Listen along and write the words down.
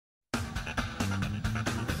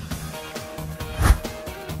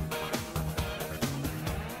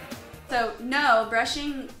So no,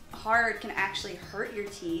 brushing hard can actually hurt your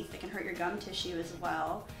teeth. It can hurt your gum tissue as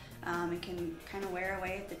well. It can kind of wear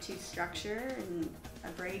away at the tooth structure and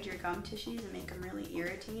abrade your gum tissues and make them really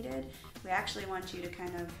irritated. We actually want you to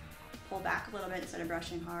kind of pull back a little bit instead of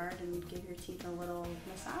brushing hard and give your teeth a little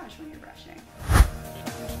massage when you're brushing.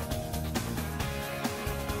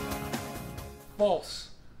 False.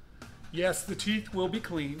 Yes, the teeth will be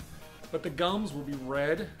clean, but the gums will be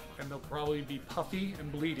red and they'll probably be puffy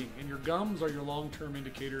and bleeding. And your gums are your long-term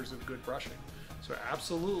indicators of good brushing. So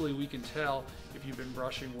absolutely we can tell if you've been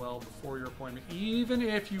brushing well before your appointment. Even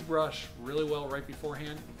if you brush really well right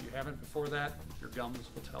beforehand, if you haven't before that, your gums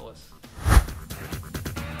will tell us.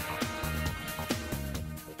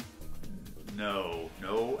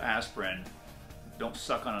 No aspirin. Don't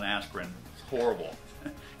suck on an aspirin. It's horrible.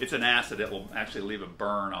 It's an acid that will actually leave a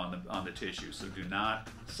burn on the tissue. So do not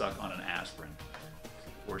suck on an aspirin.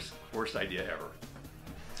 Worst idea ever.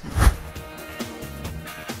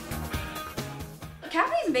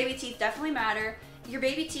 Cavities in baby teeth definitely matter. Your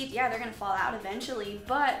baby teeth, yeah, they're going to fall out eventually,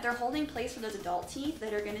 but they're holding place for those adult teeth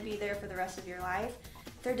that are going to be there for the rest of your life.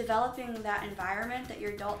 They're developing that environment that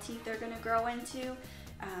your adult teeth are going to grow into.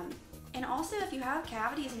 And also, if you have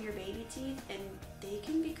cavities in your baby teeth, and they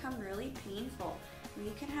can become really painful.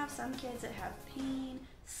 You can have some kids that have pain,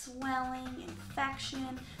 swelling,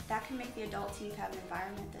 infection. That can make the adult teeth have an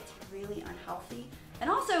environment that's really unhealthy. And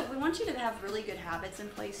also, we want you to have really good habits in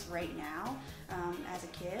place right now as a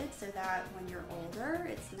kid, so that when you're older,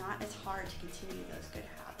 it's not as hard to continue those good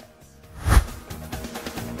habits.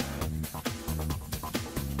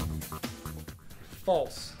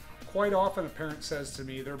 False. Quite often a parent says to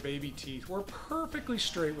me their baby teeth were perfectly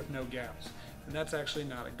straight with no gaps, and that's actually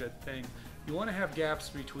not a good thing. You want to have gaps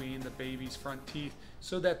between the baby's front teeth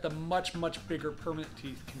so that the much bigger permanent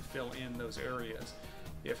teeth can fill in those areas.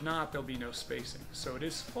 If not, there'll be no spacing. So it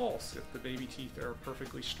is false if the baby teeth are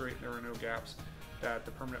perfectly straight and there are no gaps, that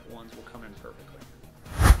the permanent ones will come in perfectly.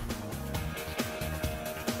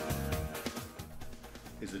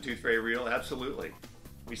 Is the tooth fairy real? Absolutely.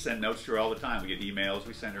 We send notes to her all the time. We get emails,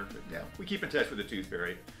 we send her, yeah, we keep in touch with the tooth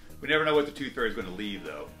fairy. We never know what the tooth fairy is going to leave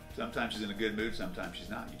though. Sometimes she's in a good mood, sometimes she's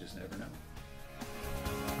not. You just never know.